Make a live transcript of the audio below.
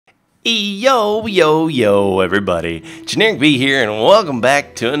Yo, everybody. Generikb here, and welcome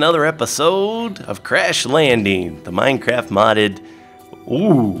back to another episode of Crash Landing, the Minecraft modded,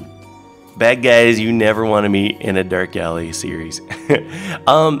 bad guys you never want to meet in a dark alley series.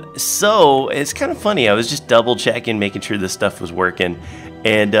 So, it's kind of funny. I was just double checking, making sure this stuff was working.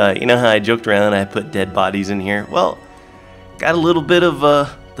 And you know how I joked around, I put dead bodies in here? Well, got a little bit of,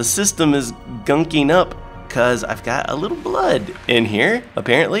 the system is gunking up because I've got a little blood in here,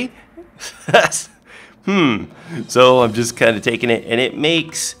 apparently. So I'm just kind of taking it, and it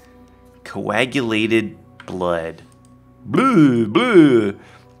makes coagulated blood,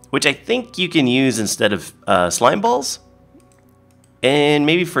 which I think you can use instead of slime balls, and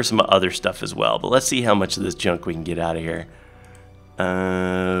maybe for some other stuff as well. But let's see how much of this junk we can get out of here.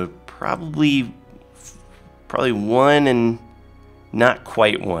 Probably one and not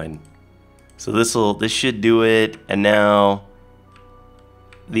quite one. So this should do it, and now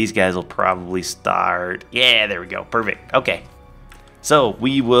these guys will probably start. Yeah, there we go. Perfect. Okay. So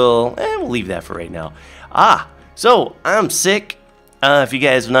we'll leave that for right now. So I'm sick. If you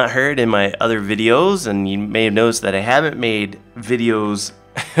guys have not heard in my other videos, and you may have noticed that I haven't made videos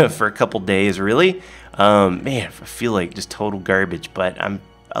for a couple days, really. Man, I feel like just total garbage, but I'm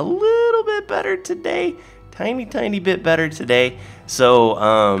a little bit better today. Tiny bit better today.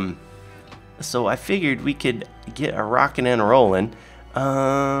 So, so I figured we could get a rockin' and rolling.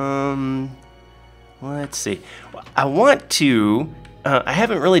 Let's see. I want to. I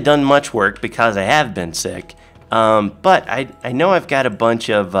haven't really done much work because I have been sick. But I know I've got a bunch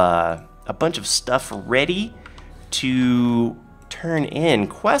of stuff ready to turn in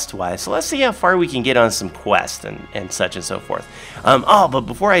quest-wise. So let's see how far we can get on some quests and such and so forth. But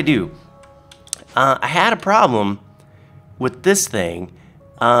before I do, I had a problem with this thing.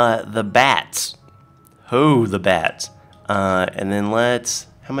 The bats. Oh, the bats. And then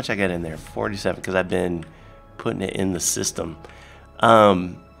how much I got in there? 47, because I've been putting it in the system.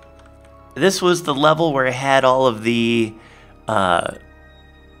 This was the level where I had all of the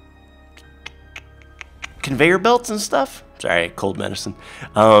conveyor belts and stuff. Sorry, cold medicine.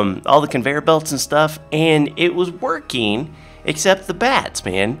 All the conveyor belts and stuff, and it was working, except the bats,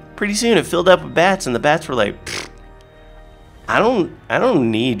 man. Pretty soon it filled up with bats, and the bats were like, I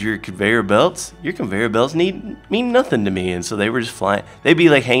don't need your conveyor belts. Your conveyor belts mean nothing to me. And so they were just flying. They'd be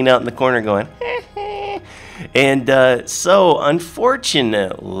like hanging out in the corner going, and so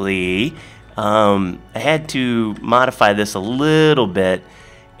unfortunately, I had to modify this a little bit,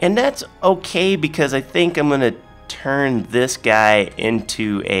 and that's okay because I think I'm gonna turn this guy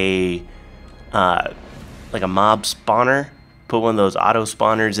into a like a mob spawner. Put one of those auto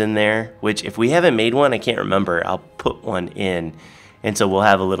spawners in there, which if we haven't made one, I can't remember, I'll put one in, and so we'll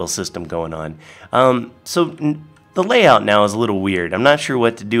have a little system going on. So the layout now is a little weird. I'm not sure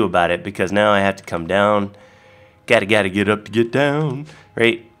what to do about it because now I have to come down. Gotta get up to get down,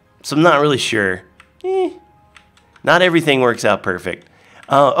 right? So I'm not really sure. Not everything works out perfect.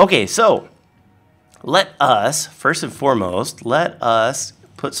 Okay, so let us, first and foremost, let us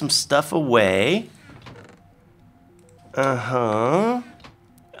put some stuff away. I'll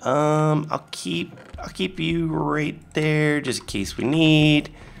keep you right there just in case we need.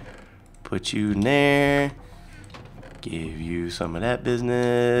 Put you in there. Give you some of that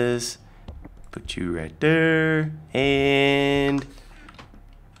business. Put you right there. And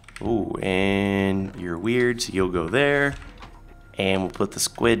and you're weird, so you'll go there. And we'll put the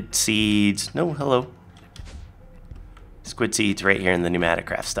squid seeds. No, hello. Squid seeds right here in the pneumatic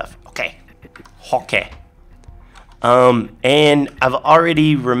craft stuff. Okay. Okay. And I've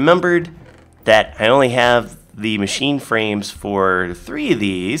already remembered that I only have the machine frames for 3 of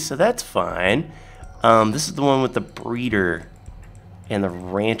these, so that's fine. This is the one with the breeder and the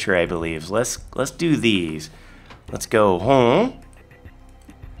rancher, I believe. So let's do these. Let's go home.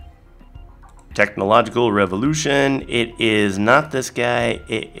 Technological revolution. It is not this guy.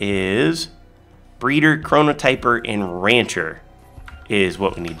 It is breeder, chronotyper, and rancher is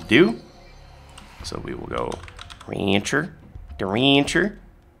what we need to do. So we will go rancher, the rancher.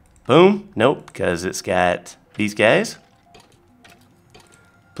 Boom. Nope, because it's got these guys.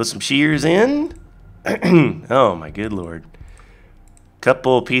 Put some shears in. Oh my good lord.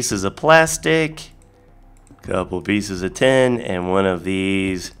 Couple pieces of plastic, couple pieces of tin, and one of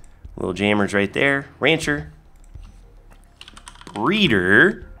these little jammers right there. Rancher,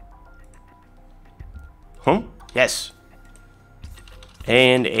 breeder. Yes.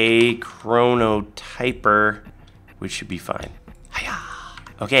 And a chronotyper, which should be fine.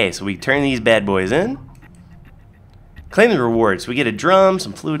 Okay, so we turn these bad boys in. Claim the rewards. We get a drum,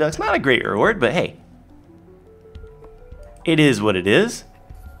 some fluid ducts. Not a great reward, but hey. It is what it is.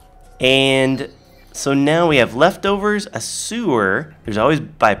 And so now we have leftovers, a sewer. There's always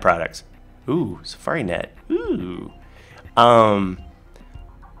byproducts. Ooh, Safari Net. Ooh.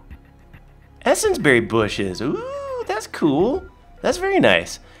 Essence berry bushes. Ooh, that's cool. That's very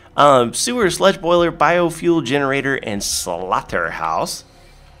nice. Sewer, sludge boiler, biofuel generator, and slaughterhouse.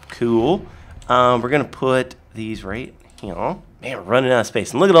 Cool. We're gonna put these right here. Man, we're running out of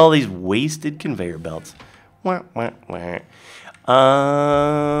space. And look at all these wasted conveyor belts. Wah, wah, wah.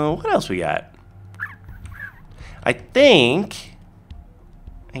 What else we got? I think,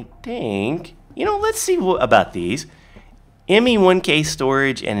 you know, let's see about these. ME 1K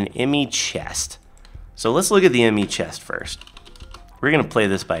storage and an ME chest. So let's look at the ME chest first. We're gonna play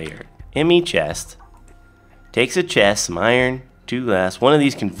this by ear. ME chest takes a chest, some iron, 2 glass, one of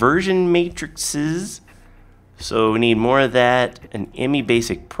these conversion matrices. So we need more of that. An ME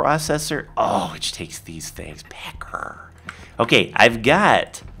basic processor. Oh, which takes these things. Packer. Okay, I've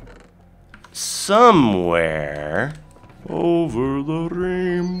got somewhere over the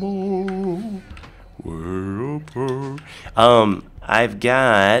rainbow. I've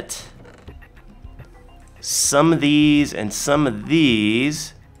got some of these and some of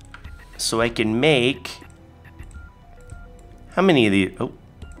these, so I can make, how many of these? Oh,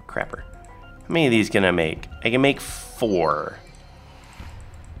 crapper. How many of these can I make? I can make 4.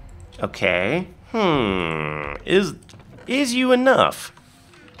 Okay. Is you enough?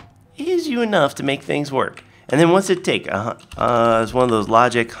 Is you enough to make things work? And then what's it take? It's one of those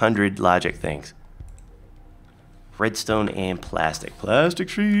logic, 100 logic things. Redstone and plastic. Plastic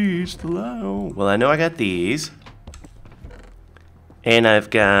sheets. Well, I know I got these. And I've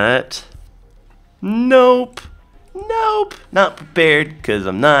got... Nope. Not prepared because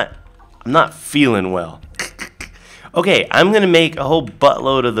I'm not feeling well. Okay, I'm gonna make a whole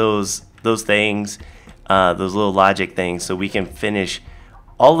buttload of those things, those little logic things, so we can finish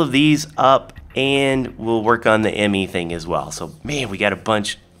all of these up, and we'll work on the ME thing as well. So man, we got a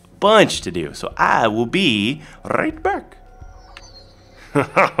bunch to do. So I will be right back.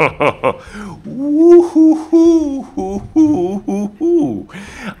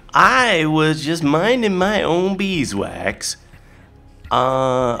 I was just minding my own beeswax.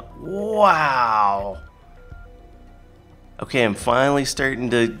 Wow. Okay, I'm finally starting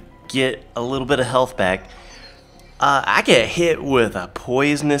to get a little bit of health back. I get hit with a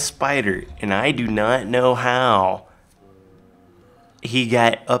poisonous spider, and I do not know how he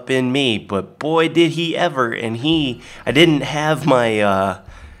got up in me, but boy did he ever. And I didn't have my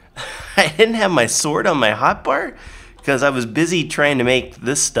sword on my hotbar because I was busy trying to make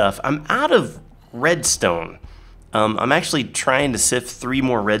this stuff. I'm out of redstone. I'm actually trying to sift 3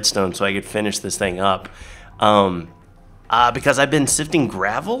 more redstone so I could finish this thing up, because I've been sifting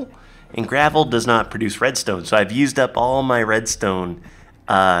gravel, and gravel does not produce redstone. So I've used up all my redstone,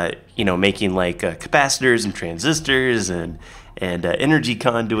 you know, making like capacitors and transistors and energy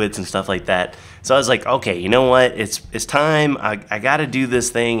conduits and stuff like that. So I was like, okay, you know what? It's time. I got to do this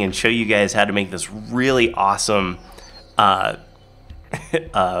thing and show you guys how to make this really awesome. What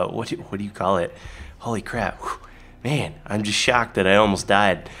do you call it? Holy crap! Whew. Man, I'm just shocked that I almost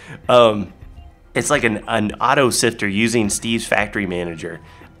died. It's like an auto sifter using Steve's Factory Manager.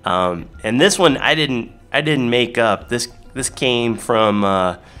 And this one I didn't make up. This came from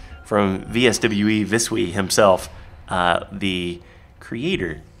VSWE Viswy himself, the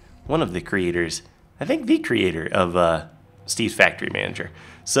creator, one of the creators, I think the creator of Steve's Factory Manager.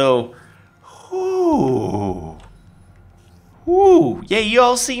 So, yeah, you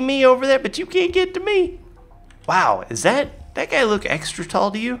all see me over there, but you can't get to me. Wow, is that guy look extra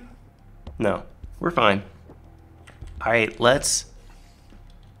tall to you? No, we're fine. All right, let's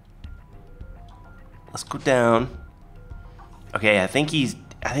go down. Okay, I think he's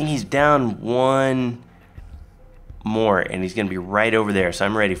down 1 more, and he's gonna be right over there. So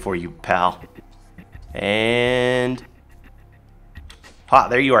I'm ready for you, pal. And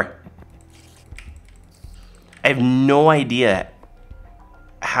there you are. I have no idea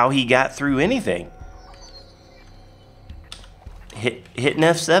how he got through anything. Hitting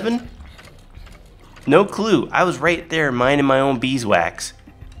F7? No clue. I was right there minding my own beeswax.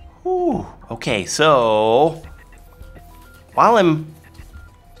 Whew. Okay, so while I'm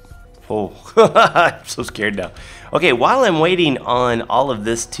I'm so scared now. Okay, while I'm waiting on all of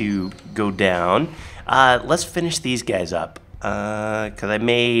this to go down, let's finish these guys up. Cause I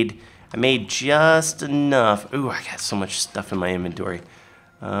made just enough. Ooh, I got so much stuff in my inventory.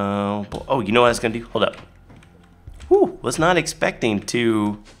 Oh, you know what I was gonna do? Hold up. Whew, was not expecting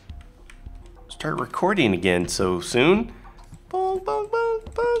to start recording again so soon. Bonk, bonk, bonk,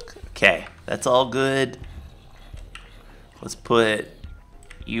 bonk. Okay, that's all good. Let's put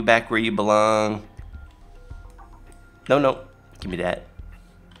You back where you belong. No, no. Give me that.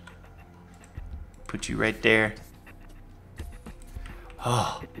 Put you right there.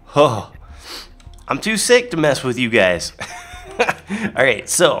 Oh, oh. I'm too sick to mess with you guys. Alright,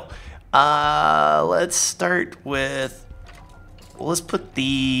 so let's start with, well, let's put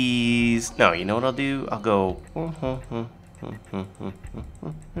these, no, you know what I'll do? I'll go boop, boop,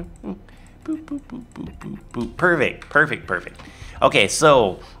 boop, boop, boop, boop. Perfect, perfect, perfect. Okay,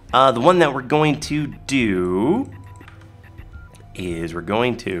 so the one that we're going to do is we're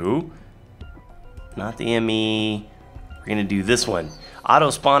going to, not the ME, we're going to do this one. Auto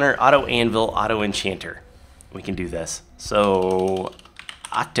spawner, auto anvil, auto enchanter. We can do this. So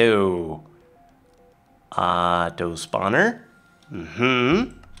auto spawner.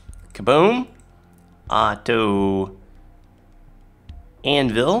 Kaboom. Auto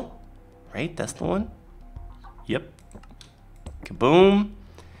anvil. Right, that's the one. Yep. Kaboom.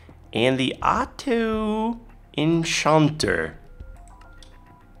 And the auto enchanter.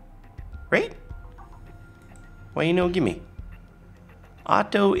 Right? Why you no gimme?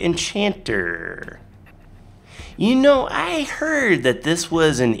 Auto enchanter. You know, I heard that this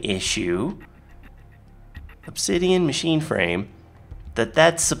was an issue. Obsidian machine frame.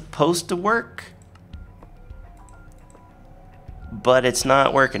 That's supposed to work. But it's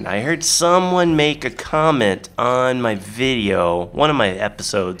not working. I heard someone make a comment on my video, one of my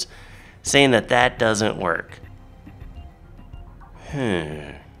episodes, saying that doesn't work.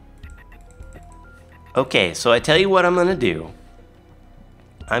 Okay, so I tell you what I'm gonna do.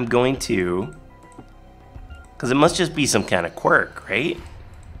 I'm going to, because it must just be some kind of quirk, right?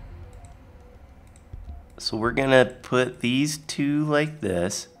 So we're gonna put these two like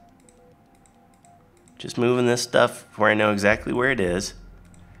this. Just moving this stuff where I know exactly where it is.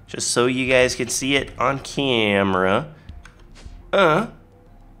 Just so you guys can see it on camera.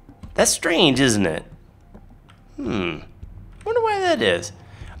 That's strange, isn't it? Wonder why that is.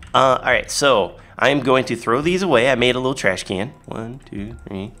 Alright, so I'm going to throw these away. I made a little trash can. 1, 2,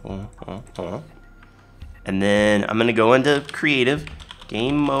 3, 4. And then I'm gonna go into creative,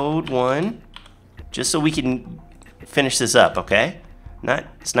 game mode 1, just so we can finish this up, okay?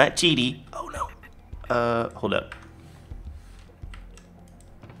 It's not cheaty. Oh no. Hold up.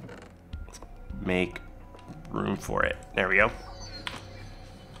 Let's make room for it. There we go.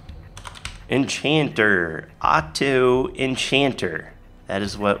 Enchanter, auto enchanter. That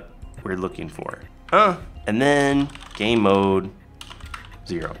is what we're looking for. And then game mode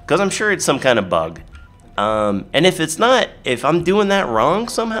 0, because I'm sure it's some kind of bug. And if it's not, if I'm doing that wrong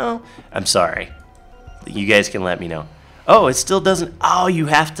somehow, I'm sorry. You guys can let me know. Oh, it still doesn't. Oh, you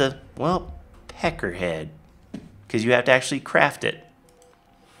have to, well, peckerhead, because you have to actually craft it.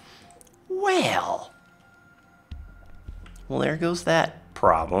 Well, there goes that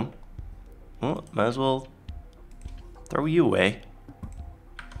problem. Well, might as well throw you away.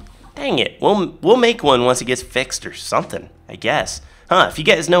 Dang it. We'll make one once it gets fixed or something, I guess. If you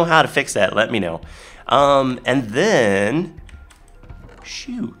guys know how to fix that, let me know. And then,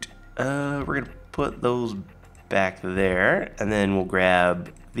 shoot, we're going to put those back there, and then we'll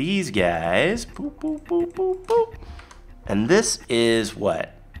grab these guys. Boop, boop, boop, boop, boop. And this is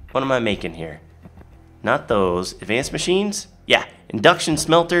what? What am I making here? Not those. Advanced machines? Yeah, induction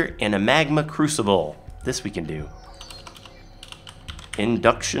smelter and a magma crucible. This we can do.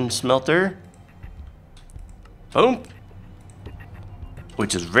 Induction smelter. Boom.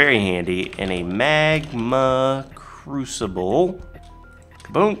 Which is very handy. And a magma crucible.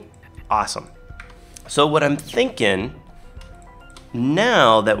 Kaboom. Awesome. So what I'm thinking,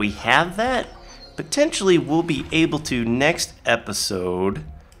 now that we have that, potentially we'll be able to next episode.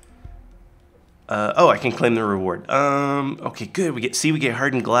 Oh, I can claim the reward. Okay, good. We get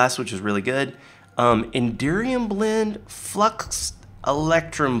hardened glass, which is really good. Endurium blend, flux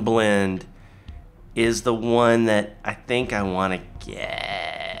electrum blend is the one that I think I want to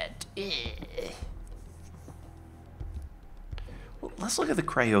get. Well, let's look at the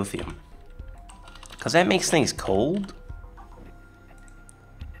cryothium, because that makes things cold.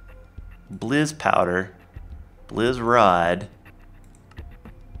 Blizz powder, blizz rod,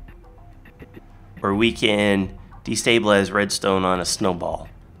 or we can destabilize redstone on a snowball.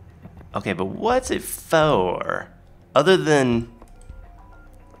 Okay, but what's it for? Other than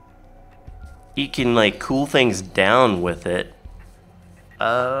you can like cool things down with it.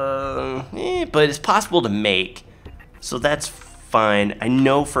 But it's possible to make, so that's fine. I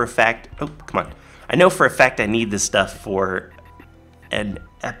know for a fact. Oh, come on! I know for a fact I need this stuff for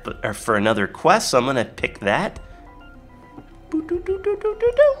for another quest, so I'm gonna pick that.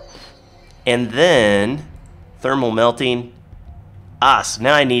 And then thermal melting. So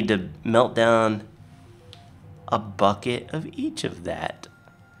now I need to melt down a bucket of each of that.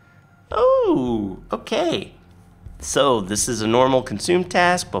 Oh, okay. So this is a normal consume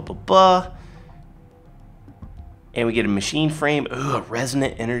task, blah, blah, blah. And we get a machine frame. Ooh, a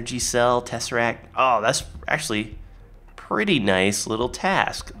resonant energy cell, tesseract. Oh, that's actually pretty nice little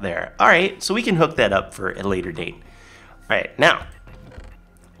task there. All right, so we can hook that up for a later date. All right, now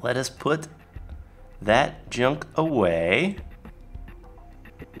let us put that junk away.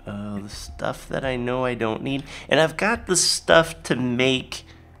 The stuff that I know I don't need. And I've got the stuff to make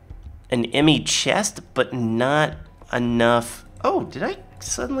an ME chest, but not enough. Oh, did I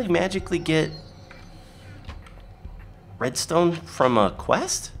suddenly magically get redstone from a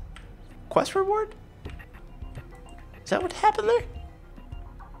quest? Quest reward? Is that what happened there?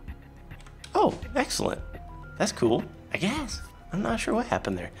 Oh, excellent. That's cool, I guess. I'm not sure what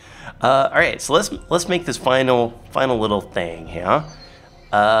happened there. All right, so let's make this final little thing here.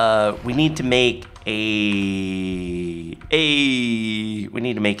 We need to make a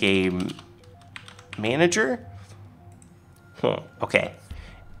manager. Okay,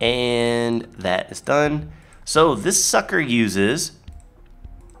 and that is done. So this sucker uses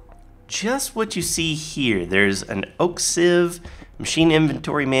just what you see here. There's an oak sieve, machine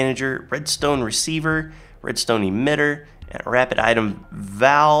inventory manager, redstone receiver, redstone emitter, and a rapid item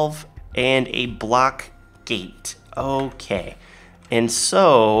valve, and a block gate. Okay, and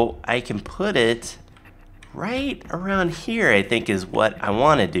so I can put it right around here, I think is what I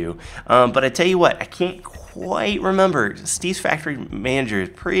want to do. But I tell you what, I can't quite remember. Steve's Factory Manager is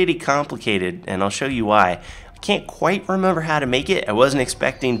pretty complicated, and I'll show you why. I can't quite remember how to make it. I wasn't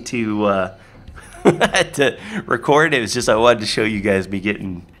expecting to to record. It was just I wanted to show you guys me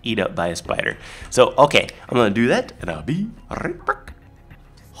getting eat up by a spider. So, okay, I'm going to do that, and I'll be right back.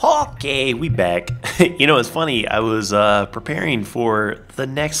 Okay, we back. You know, it's funny. I was preparing for the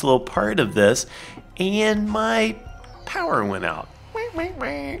next little part of this, and my power went out.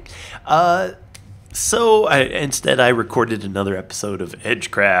 So instead I recorded another episode of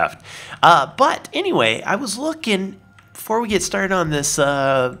Edgecraft. But anyway, I was looking, before we get started on this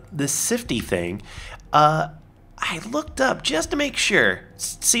this Sifty thing, I looked up just to make sure,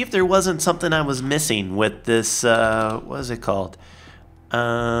 see if there wasn't something I was missing with this, what is it called?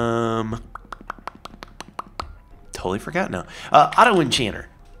 Totally forgot now. Auto Enchanter.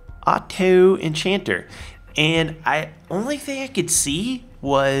 And only thing I could see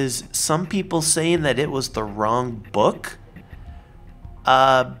was some people saying that it was the wrong book.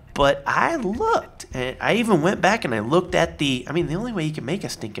 But I looked, and I even went back and I looked at the only way you can make a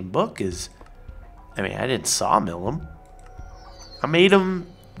stinking book is, I didn't sawmill them. I made them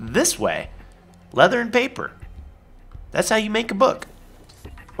this way. Leather and paper. That's how you make a book.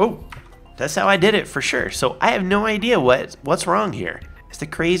 Oh, that's how I did it for sure. So I have no idea what's wrong here. It's the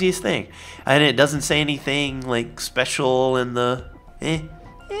craziest thing. And it doesn't say anything like special in the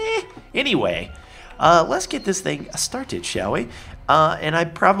Anyway, let's get this thing started, shall we? And I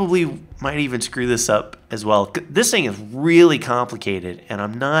probably might even screw this up as well. This thing is really complicated,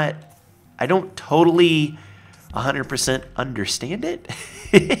 and I don't totally 100% understand it.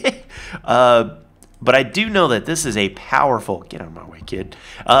 But I do know that this is a powerful, get out of my way, kid.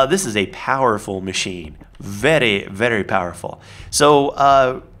 This is a powerful machine. Very, very powerful.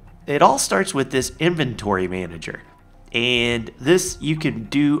 So it all starts with this inventory manager. And this, you can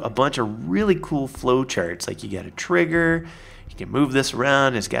do a bunch of really cool flow charts. Like you got a trigger, you can move this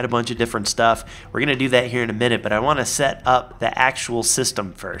around. It's got a bunch of different stuff. We're gonna do that here in a minute, but I wanna set up the actual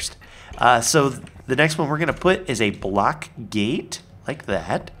system first. So the next one we're gonna put is a block gate, like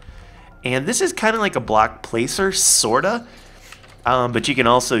that. And this is kind of like a block placer, sorta, but you can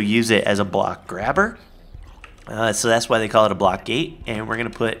also use it as a block grabber. So that's why they call it a block gate. And we're gonna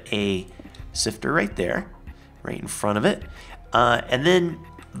put a sifter right there, right in front of it. And then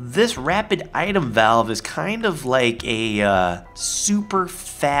this rapid item valve is kind of like a super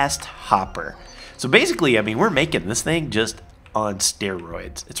fast hopper. So basically, we're making this thing just on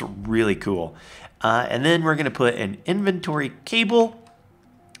steroids. It's really cool. And then we're gonna put an inventory cable.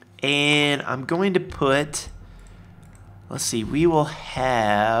 And I'm going to put, let's see, we will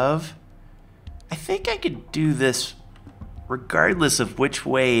have, I think I could do this regardless of which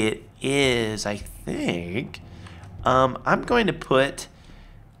way it is, I think. I'm going to put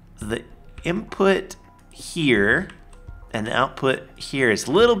the input here and the output here. It's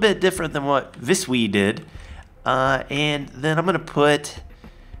a little bit different than what Viswee did. And then I'm going to put,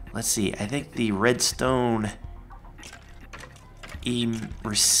 let's see, I think the redstone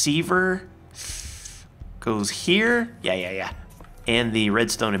receiver goes here. Yeah. And the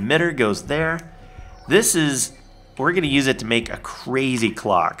redstone emitter goes there. This is we're going to use it to make a crazy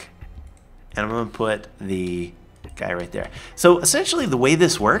clock. And I'm going to put the guy right there. So essentially the way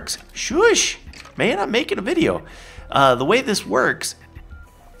this works, shush, man, I'm making a video. The way this works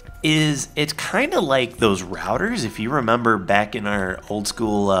is it's kind of like those routers. If you remember back in our old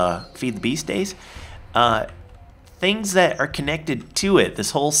school Feed the Beast days, things that are connected to it,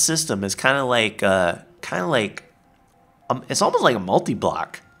 this whole system is kind of like it's almost like a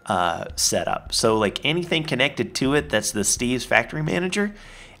multi-block setup. So like anything connected to it, that's the Steve's factory manager,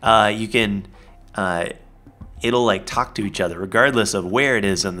 you can it'll like talk to each other regardless of where it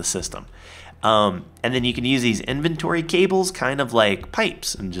is in the system. And then you can use these inventory cables kind of like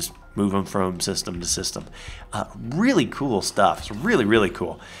pipes and just move them from system to system. Really cool stuff. It's really, really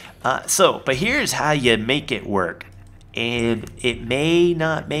cool. But here's how you make it work. And it may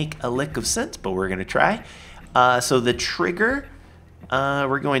not make a lick of sense, but we're going to try. So the trigger,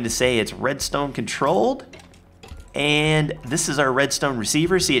 we're going to say it's redstone controlled. And this is our redstone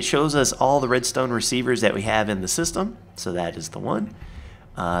receiver. See, it shows us all the redstone receivers that we have in the system. So that is the one.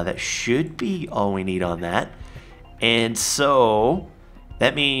 That should be all we need on that. And so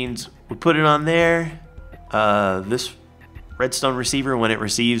that means we put it on there. This redstone receiver, when it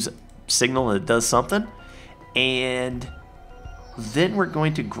receives signal, it does something. And then we're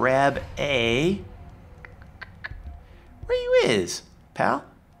going to grab a... Where you is, pal?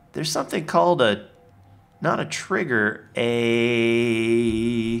 There's something called a... Not a trigger,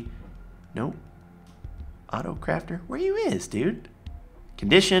 a... Nope. Auto crafter? Where you is, dude?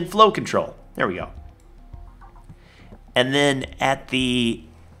 Condition, flow control. There we go. And then at the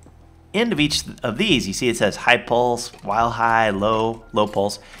end of each of these, you see it says high pulse, while high, low, low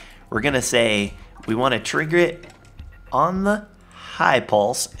pulse. We're going to say we want to trigger it on the high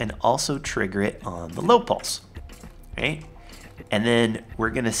pulse and also trigger it on the low pulse. Right? And then we're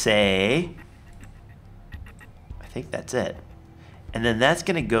going to say, I think that's it. And then that's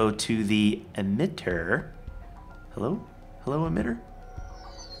going to go to the emitter. Hello? Hello, emitter?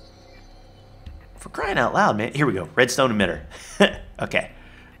 For crying out loud, man. Here we go. Redstone emitter. Okay.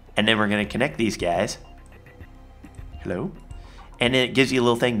 And then we're going to connect these guys. Hello? And it gives you a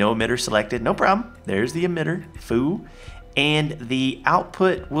little thing, no emitter selected. No problem. There's the emitter. Foo. And the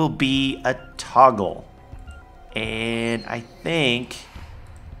output will be a toggle. And I think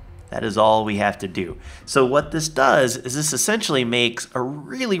that is all we have to do. So what this does is this essentially makes a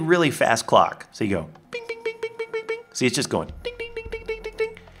really, really fast clock. So you go bing, bing, bing, bing, bing, bing, bing. See, it's just going ding, ding, ding, ding, ding, ding,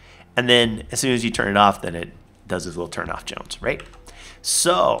 ding. And then as soon as you turn it off, then it does its little turn off Jones, right?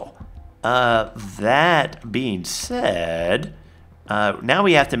 So that being said, now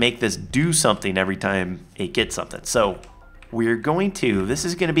we have to make this do something every time it gets something. So we're going to, this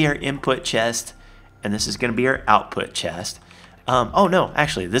is going to be our input chest, and this is going to be our output chest. Oh no,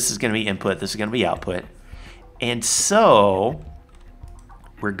 actually this is going to be input, this is going to be output. And so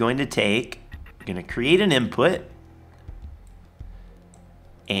we're going to create an input,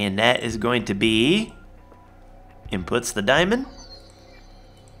 and that is going to be inputs the diamond.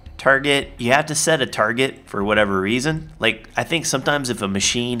 Target, you have to set a target for whatever reason. Like I think sometimes if a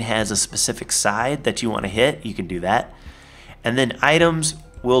machine has a specific side that you want to hit, you can do that. And then items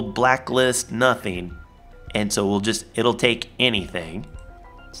will blacklist nothing. And so it'll take anything.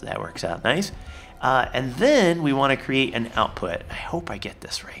 So that works out nice. And then we want to create an output. I hope I get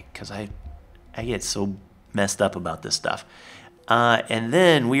this right because I get so messed up about this stuff. And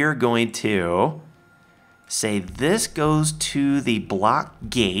then we are going to say this goes to the block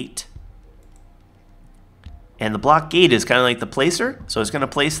gate. And the block gate is kind of like the placer. So it's going to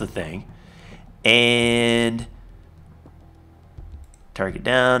place the thing. And target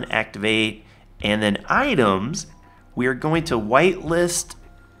down, activate. And then items, we are going to whitelist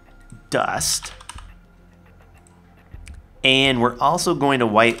dust. And we're also going to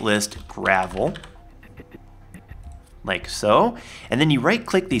whitelist gravel. Like so. And then you right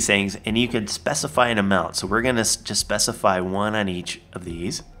click these things and you can specify an amount. So we're going to just specify one on each of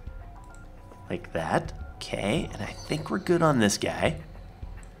these. Like that. Okay. And I think we're good on this guy.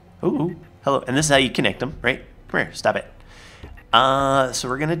 Ooh. Hello. And this is how you connect them, right? Come here. Stop it. So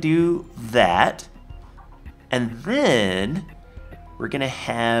we're going to do that. And then we're going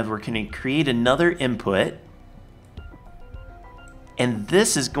to create another input. And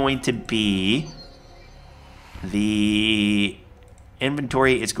this is going to be the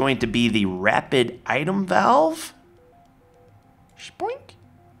inventory. It's going to be the rapid item valve. Spoink.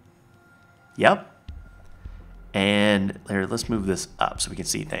 Yep. And let's move this up so we can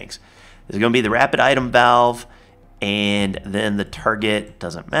see things. This is going to be the rapid item valve. And then the target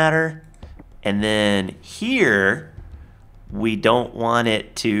doesn't matter. And then here, we don't want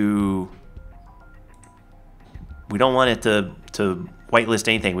it to We don't want it to whitelist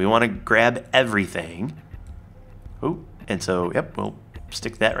anything. We want to grab everything. Oh, and so, yep, we'll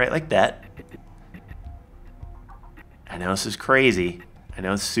stick that right like that. I know this is crazy. I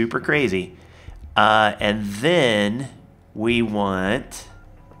know it's super crazy. And then we want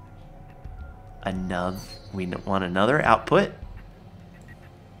another output.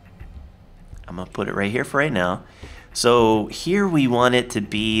 I'm gonna put it right here for right now. So here we want it to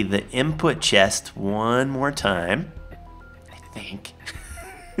be the input chest one more time, I think.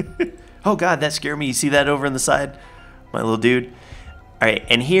 Oh God, that scared me. You see that over on the side, my little dude? All right,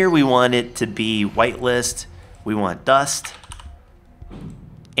 and here we want it to be whitelist. We want dust,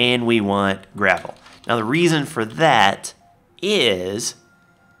 and we want gravel. Now the reason for that is,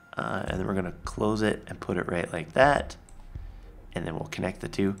 and then we're gonna close it and put it right like that, and then we'll connect the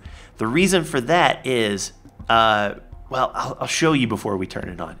two. The reason for that is, well, I'll show you before we turn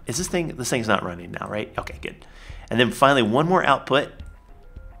it on. Is this thing's not running now, right? Okay, good. And then finally one more output,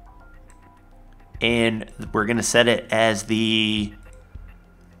 and we're gonna set it as the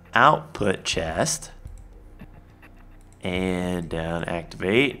output chest, and down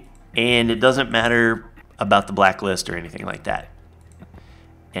activate, and it doesn't matter about the blacklist or anything like that.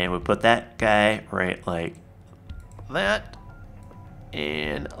 And we put that guy right like that,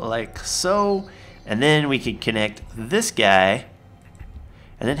 and like so, and then we can connect this guy,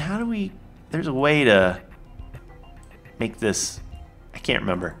 and then how do we, there's a way to make this, I can't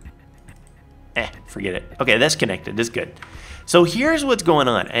remember. Forget it. Okay, that's connected, that's good. So here's what's going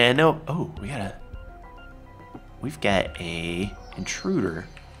on, and I know, oh, we've got a intruder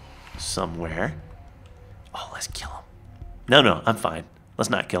somewhere. Oh, let's kill him. No, I'm fine. Let's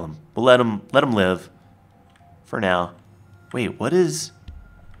not kill him. We'll let him live for now. Wait, what is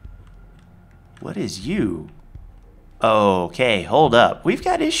you? Okay, hold up. We've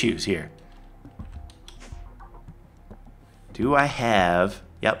got issues here. Do I have,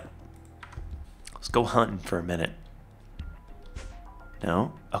 yep. Let's go hunting for a minute.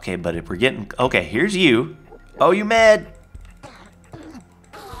 No? Okay, but if we're getting, okay, here's you. Oh, you mad?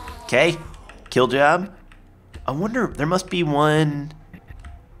 Okay, kill job. I wonder, there must be one.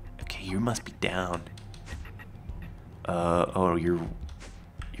 Okay, you must be down. Oh, you're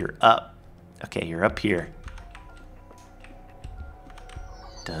up. Okay, you're up here.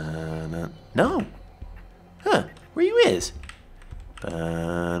 Dun-dun. No. Huh, where you is?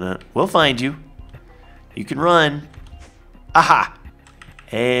 Dun-dun. We'll find you. You can run. Aha!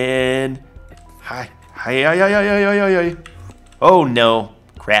 And hi. Hi. Oh no.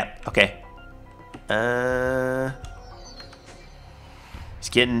 Crap. Okay.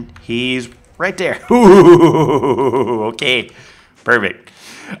 He's right there. Ooh, okay. Perfect.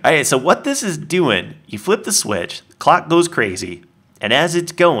 Alright, so what this is doing, you flip the switch, the clock goes crazy, and as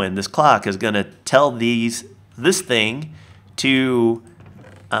it's going, this clock is gonna tell this thing to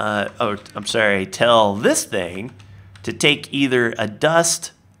tell this thing to take either a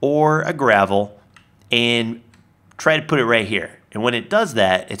dust or a gravel and try to put it right here. And when it does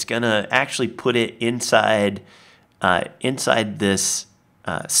that, it's gonna actually put it inside this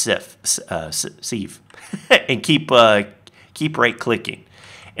sieve and keep right clicking.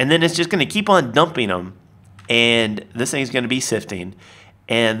 And then it's just gonna keep on dumping them, and this thing's gonna be sifting,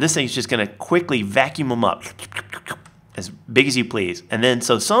 and this thing's just gonna quickly vacuum them up as big as you please. And then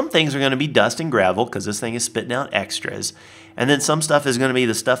so some things are gonna be dust and gravel because this thing is spitting out extras, and then some stuff is gonna be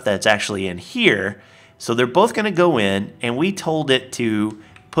the stuff that's actually in here. So they're both gonna go in, and we told it to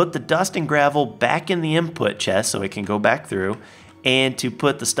put the dust and gravel back in the input chest so it can go back through, and to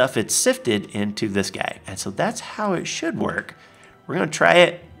put the stuff it's sifted into this guy. And so that's how it should work. We're gonna try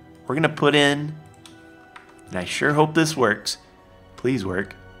it. We're gonna put in, and I sure hope this works. Please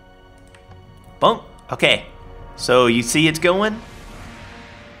work. Boom. Okay. So you see it's going?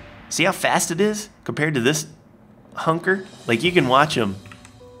 See how fast it is compared to this hunker? Like you can watch them.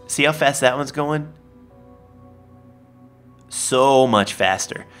 See how fast that one's going? So much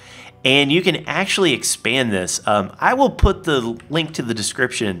faster. And you can actually expand this. I will put the link to the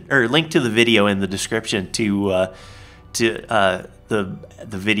description, or link to the video in the description to the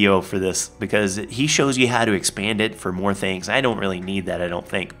video for this, because he shows you how to expand it for more things. I don't really need that, I don't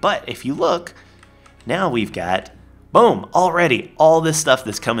think. But if you look, now we've got, boom, already all this stuff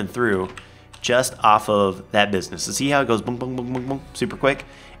that's coming through just off of that business. So see how it goes boom, boom, boom, boom, boom, super quick?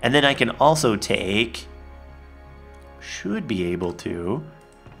 And then I can also should be able to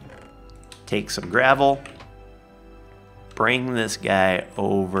take some gravel, bring this guy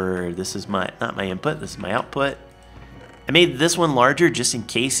over. This is not my input, this is my output. I made this one larger just in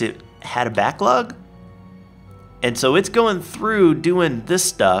case it had a backlog. And so it's going through doing this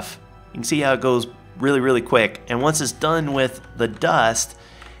stuff. You can see how it goes really, really quick. And once it's done with the dust,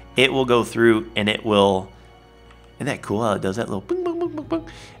 it will go through and it will, isn't that cool how it does that little boom, boom, boom, boom, boom?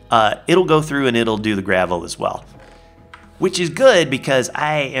 It'll go through and it'll do the gravel as well. Which is good because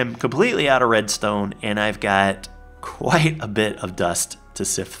I am completely out of redstone and I've got quite a bit of dust to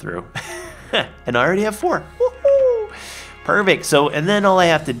sift through. And I already have 4. Woohoo! Perfect. So, and then all I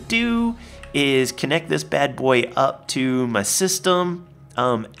have to do is connect this bad boy up to my system.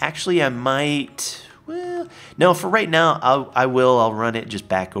 Actually, I might, well, no, for right now, I'll run it just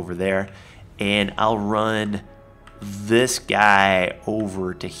back over there. And I'll run this guy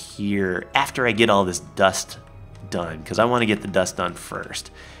over to here after I get all this dust done, because I want to get the dust done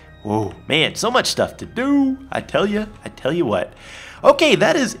first. Whoa, man, so much stuff to do. I tell you what. Okay,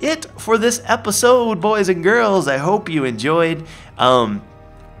 that is it for this episode, boys and girls. I hope you enjoyed.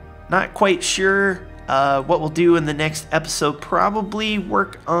 Not quite sure what we'll do in the next episode. Probably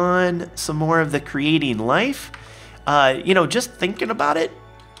work on some more of the creating life. You know, just thinking about it,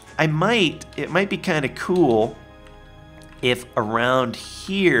 it might be kind of cool if around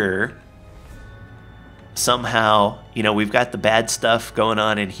here somehow, you know, we've got the bad stuff going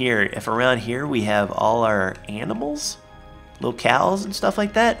on in here. If around here we have all our animals, little cows and stuff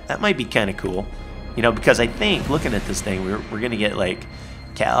like that, that might be kind of cool. You know, because I think looking at this thing, we're going to get like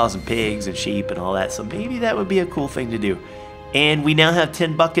cows and pigs and sheep and all that. So maybe that would be a cool thing to do. And we now have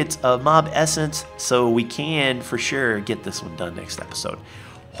 10 buckets of mob essence, so we can for sure get this one done next episode.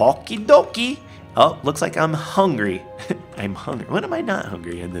 Okie dokie. Oh, looks like I'm hungry. I'm hungry. When am I not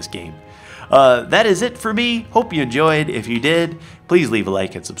hungry in this game? That is it for me. Hope you enjoyed. If you did, please leave a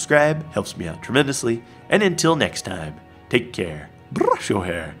like and subscribe. Helps me out tremendously. And until next time, take care. Brush your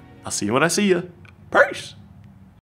hair. I'll see you when I see you. Peace.